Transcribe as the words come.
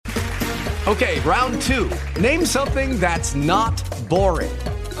Okay, round two. Name something that's not boring.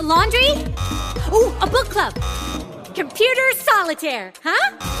 A laundry? Ooh, a book club. Computer solitaire,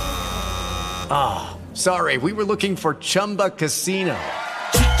 huh? Ah, sorry, we were looking for Chumba Casino.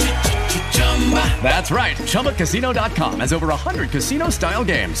 That's right, ChumbaCasino.com has over 100 casino-style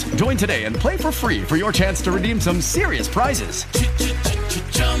games. Join today and play for free for your chance to redeem some serious prizes.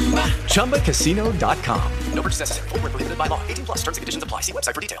 ChumbaCasino.com. No purchase necessary. Void where prohibited by law. 18 plus terms and conditions apply. See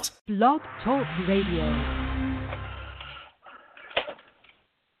website for details. Blog Talk Radio.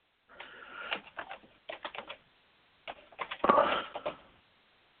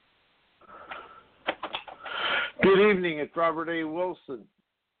 Good evening, it's Robert A. Wilson,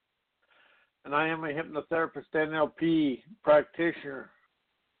 and I am a hypnotherapist NLP practitioner.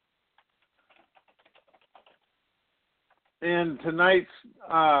 In tonight's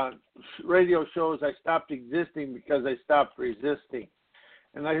radio shows, I stopped existing because I stopped resisting.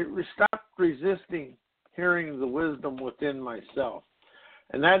 And I stopped resisting hearing the wisdom within myself.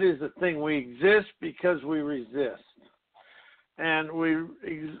 And that is the thing. We exist because we resist. And we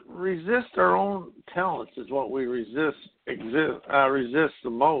resist our own talents is what we resist the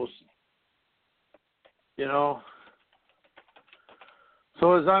most. You know.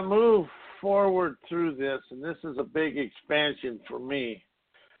 So as I move forward through this, and this is a big expansion for me,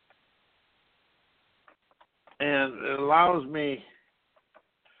 and it allows me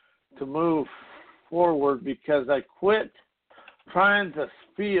to move forward because I quit trying to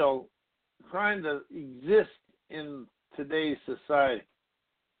exist in today's society.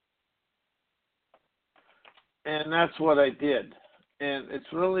 And that's what I did. And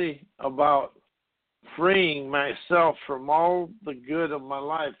it's really about freeing myself from all the good of my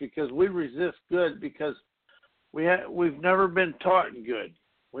life, because we resist good because we've never been taught good.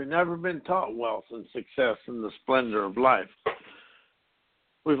 We've never been taught wealth and success and the splendor of life.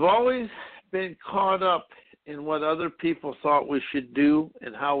 We've always been caught up in what other people thought we should do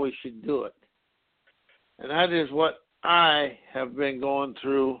and how we should do it. And that is what I have been going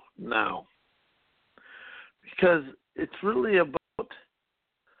through now. Because it's really about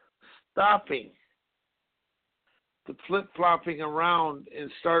stopping the flip-flopping around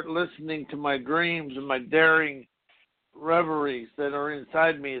and start listening to my dreams and my daring reveries that are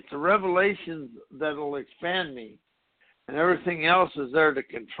inside me. It's a revelation that will expand me, and everything else is there to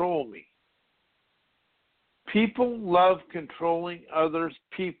control me. People love controlling others'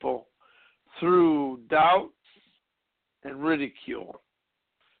 people through doubts and ridicule.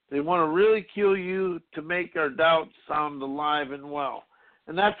 They want to ridicule you to make our doubts sound alive and well.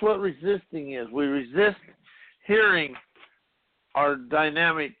 And that's what resisting is. We resist hearing our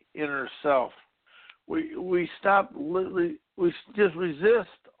dynamic inner self. We just resist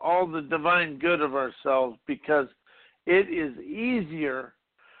all the divine good of ourselves because it is easier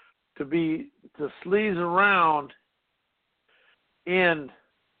to sleaze around in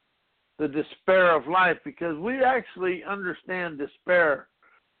the despair of life, because we actually understand despair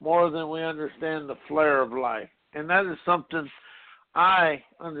more than we understand the flare of life. And that is something I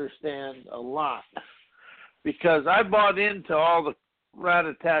understand a lot, because I bought into all the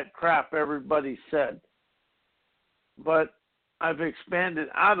rat-a-tat crap everybody said. But I've expanded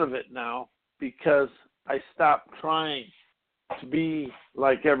out of it now because I stopped trying to be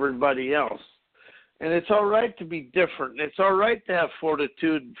like everybody else. And it's all right to be different. It's all right to have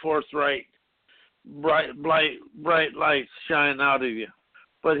fortitude and forthright, bright lights shine out of you.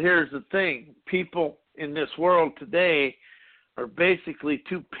 But here's the thing. People in this world today are basically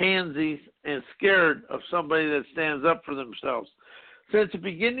too pansies and scared of somebody that stands up for themselves. Since the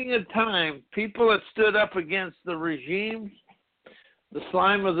beginning of time, people that stood up against the regimes, the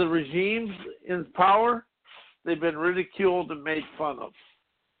slime of the regimes in power, they've been ridiculed and made fun of.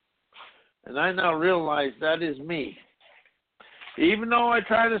 And I now realize that is me. Even though I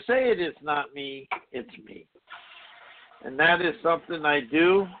try to say it's not me, it's me. And that is something I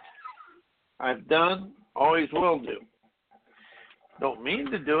do, I've done, always will do. Don't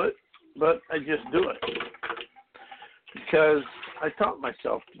mean to do it, but I just do it. Because I taught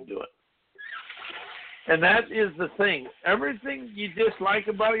myself to do it. And that is the thing. Everything you dislike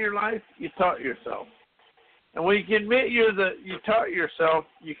about your life, you taught yourself. And when you can admit you taught yourself,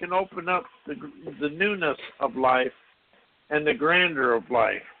 you can open up the newness of life and the grandeur of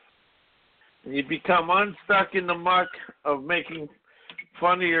life. And you become unstuck in the muck of making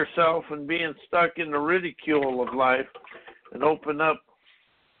fun of yourself and being stuck in the ridicule of life, and open up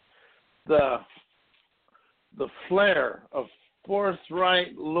the flare of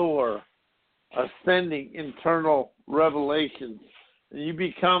forthright lure, ascending internal revelations. And you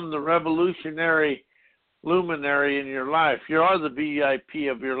become the revolutionary luminary in your life. You are the VIP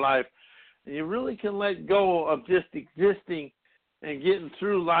of your life. And you really can let go of just existing and getting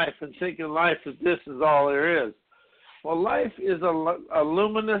through life and thinking life is this is all there is. Well, life is a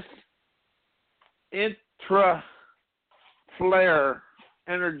luminous intra-flare,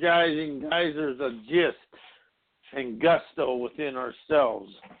 energizing geysers of gist and gusto within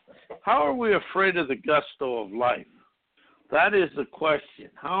ourselves. How are we afraid of the gusto of life? That is the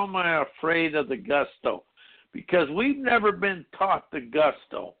question. How am I afraid of the gusto? Because we've never been taught the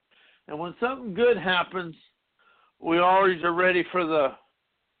gusto. And when something good happens, we always are ready for the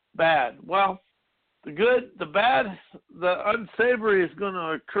bad. Well, the good, the bad, the unsavory is going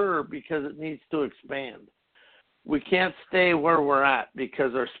to occur because it needs to expand. We can't stay where we're at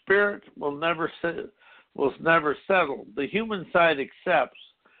because our spirit will never settle. The human side accepts.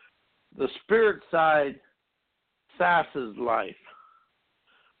 The spirit side sasses life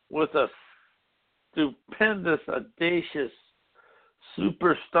with a stupendous, audacious,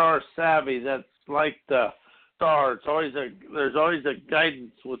 superstar savvy that's like the star. There's always a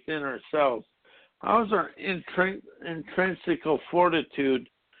guidance within ourselves. How's our intrinsical fortitude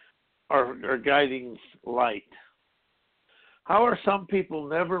our guiding light? How are some people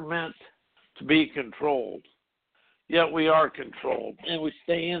never meant to be controlled, yet we are controlled, and we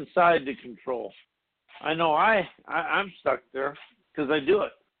stay inside the control? I know I'm stuck there because I do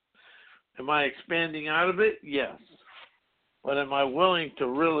it. Am I expanding out of it? Yes. But am I willing to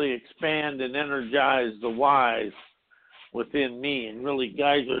really expand and energize the whys within me and really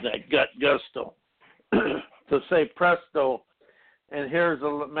geyser that gut gusto to say presto, and here's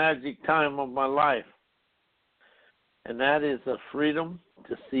the magic time of my life? And that is the freedom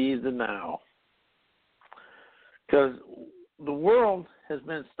to see the now. Because the world has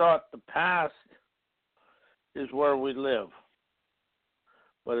been taught the past is where we live.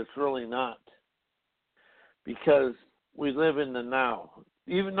 But it's really not. Because we live in the now.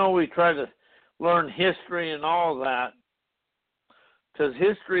 Even though we try to learn history and all that, because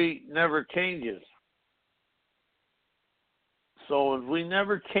history never changes. So if we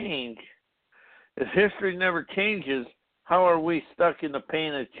never change, if history never changes, how are we stuck in the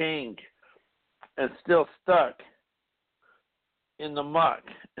pain of change and still stuck in the muck,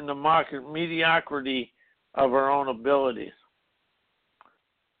 in the mediocrity of our own abilities?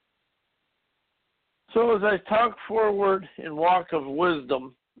 So as I talk forward in walk of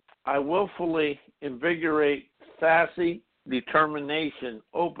wisdom, I willfully invigorate sassy determination,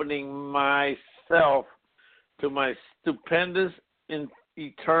 opening myself to my stupendous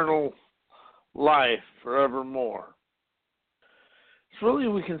eternal life forevermore. It's really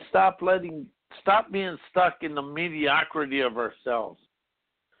we can stop being stuck in the mediocrity of ourselves.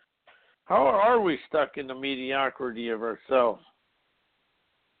 How are we stuck in the mediocrity of ourselves?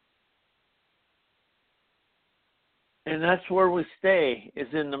 And that's where we stay, is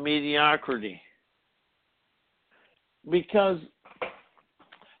in the mediocrity. Because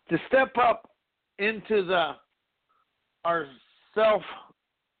to step up into our self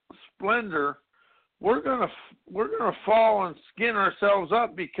splendor, we're gonna fall and skin ourselves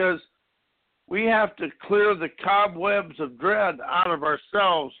up, because we have to clear the cobwebs of dread out of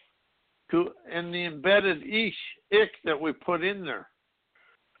ourselves and the embedded ick that we put in there.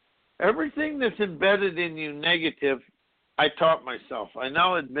 Everything that's embedded in you negative, I taught myself. I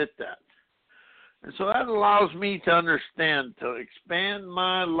now admit that. And so that allows me to understand, to expand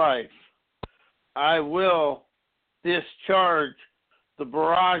my life. I will discharge the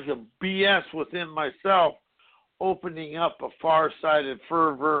barrage of BS within myself, opening up a far-sighted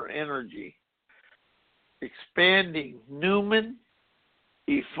fervor energy, expanding Newman,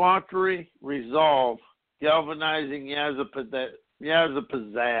 effrontery, resolve, galvanizing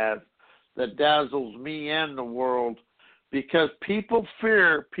pizzazz that dazzles me and the world, because people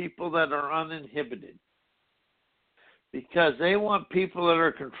fear people that are uninhibited, because they want people that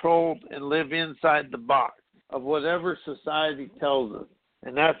are controlled and live inside the box of whatever society tells us,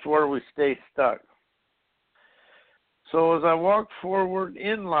 and that's where we stay stuck. So as I walk forward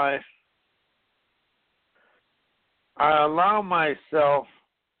in life, I allow myself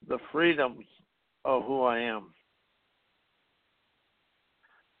the freedoms of who I am.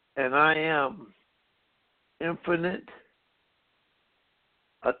 And I am infinite,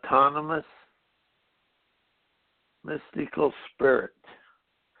 autonomous, mystical spirit.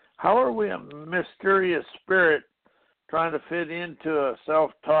 How are we a mysterious spirit trying to fit into a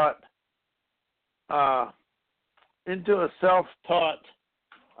self-taught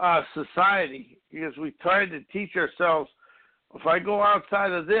society? Because we try to teach ourselves, if I go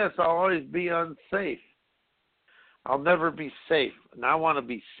outside of this, I'll always be unsafe. I'll never be safe, and I want to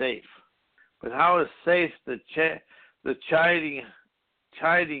be safe. But how is safe the chiding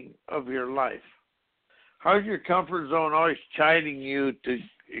chiding of your life? How's your comfort zone always chiding you to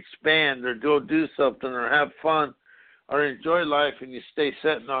expand or go do something or have fun or enjoy life, and you stay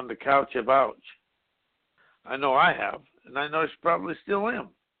sitting on the couch of ouch? I know I have, and I know I probably still am.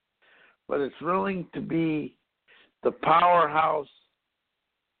 But it's willing to be the powerhouse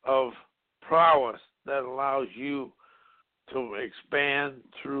of prowess that allows you to expand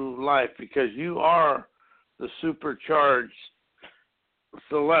through life, because you are the supercharged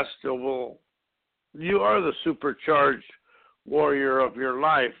celestial. You are the supercharged warrior of your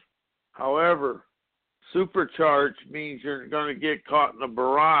life. However, supercharged means you're going to get caught in a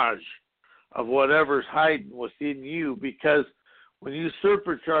barrage of whatever's hiding within you, because when you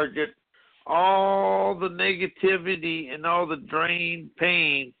supercharge it, all the negativity and all the drain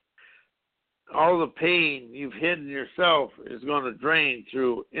pain, all the pain you've hidden yourself is going to drain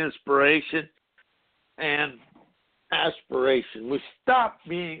through inspiration and aspiration. We stop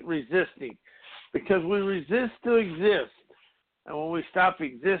resisting, because we resist to exist. And when we stop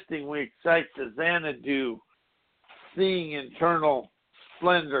existing, we excite the Xanadu, seeing internal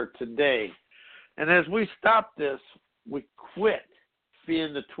splendor today. And as we stop this, we quit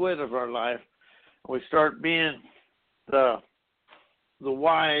being the twit of our life. We start being the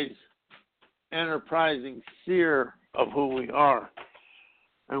wise, enterprising seer of who we are.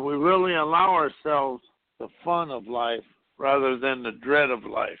 And we really allow ourselves the fun of life rather than the dread of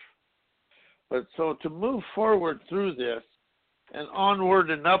life. But so to move forward through this and onward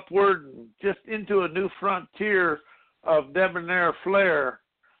and upward and just into a new frontier of debonair flair,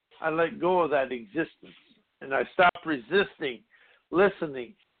 I let go of that existence. And I stopped resisting,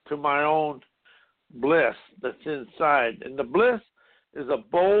 listening to my own bliss that's inside. And the bliss is a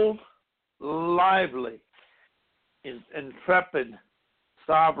bold, lively, intrepid,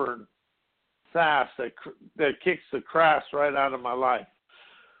 sovereign sass that kicks the crass right out of my life.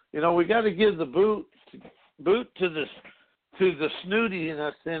 You know, we got to give the boot to the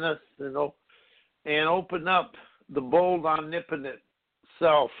snootiness in us, you know, and open up the bold, omnipotent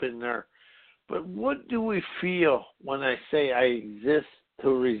self in there. But what do we feel when I say I exist to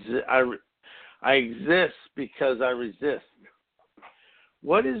resist? I exist because I resist.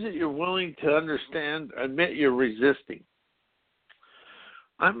 What is it you're willing to understand, admit you're resisting?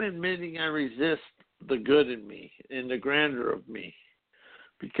 I'm admitting I resist the good in me and the grandeur of me,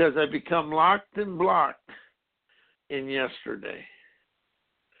 because I become locked and blocked in yesterday.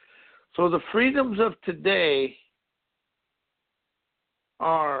 So the freedoms of today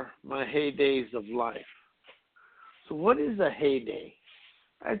are my heydays of life. So what is a heyday?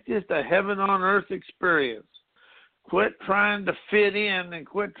 That's just a heaven on earth experience. Quit trying to fit in and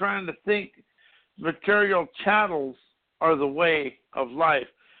quit trying to think material chattels are the way of life,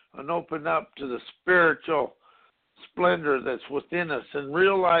 and open up to the spiritual splendor that's within us and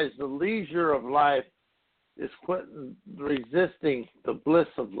realize the leisure of life is quitting resisting the bliss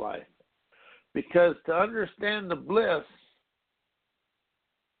of life. Because to understand the bliss,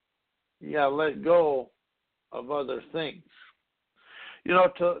 you got to let go of other things. You know,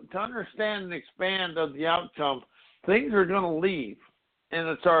 to understand and expand of the outcome, things are going to leave. And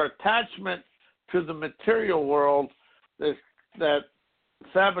it's our attachment to the material world that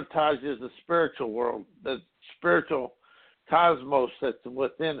sabotages the spiritual world, the spiritual cosmos that's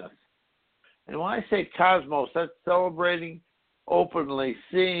within us. And when I say cosmos, that's celebrating openly,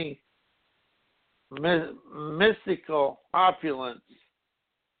 seeing mystical opulence,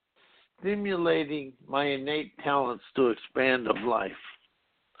 stimulating my innate talents to expand of life.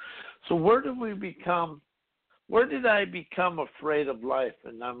 So where did I become afraid of life,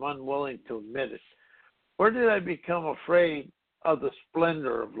 and I'm unwilling to admit it? Where did I become afraid of the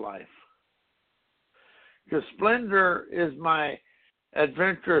splendor of life? Because splendor is my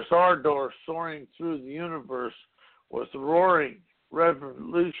adventurous ardor soaring through the universe with roaring,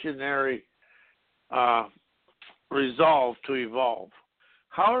 revolutionary resolve to evolve.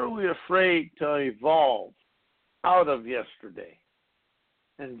 How are we afraid to evolve out of yesterday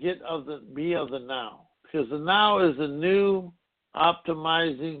and be of the now? Because the now is a new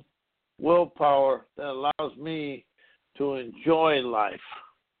optimizing willpower that allows me to enjoy life.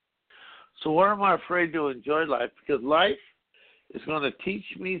 So why am I afraid to enjoy life? Because life is going to teach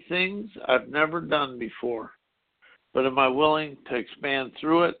me things I've never done before. But am I willing to expand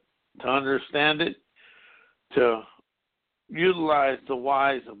through it, to understand it, to utilize the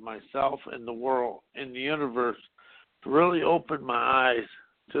whys of myself and the world and the universe to really open my eyes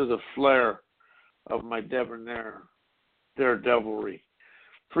to the flare of my debonair daredevilry?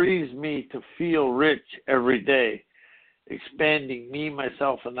 Frees me to feel rich every day, expanding me,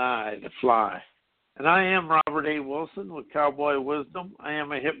 myself, and I to fly. And I am Robert A. Wilson with Cowboy Wisdom. I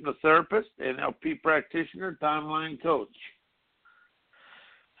am a hypnotherapist, NLP practitioner, timeline coach.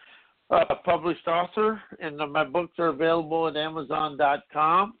 A published author, and my books are available at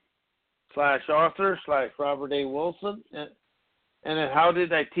Amazon.com/author/Robert A. Wilson, and at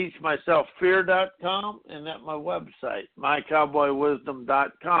HowDidITeachMyselfFear.com, and at my website,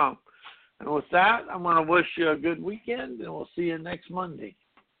 mycowboywisdom.com. And with that, I'm going to wish you a good weekend, and we'll see you next Monday.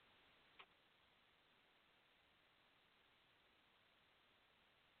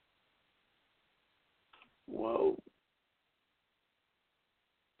 Whoa.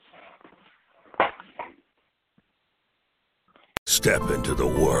 Step into the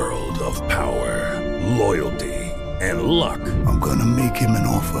world of power, loyalty, and luck. I'm gonna make him an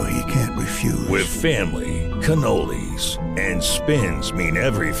offer he can't refuse. With family, cannolis, and spins mean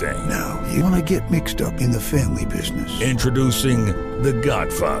everything. Now, you wanna get mixed up in the family business. Introducing The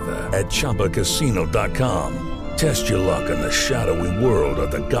Godfather at ChumbaCasino.com. Test your luck in the shadowy world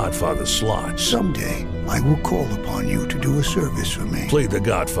of The Godfather slot. Someday, I will call upon you to do a service for me. Play The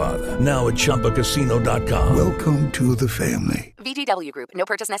Godfather, now at ChumbaCasino.com. Welcome to the family. VGW Group. No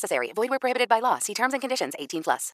purchase necessary. Void where prohibited by law. See terms and conditions. 18+.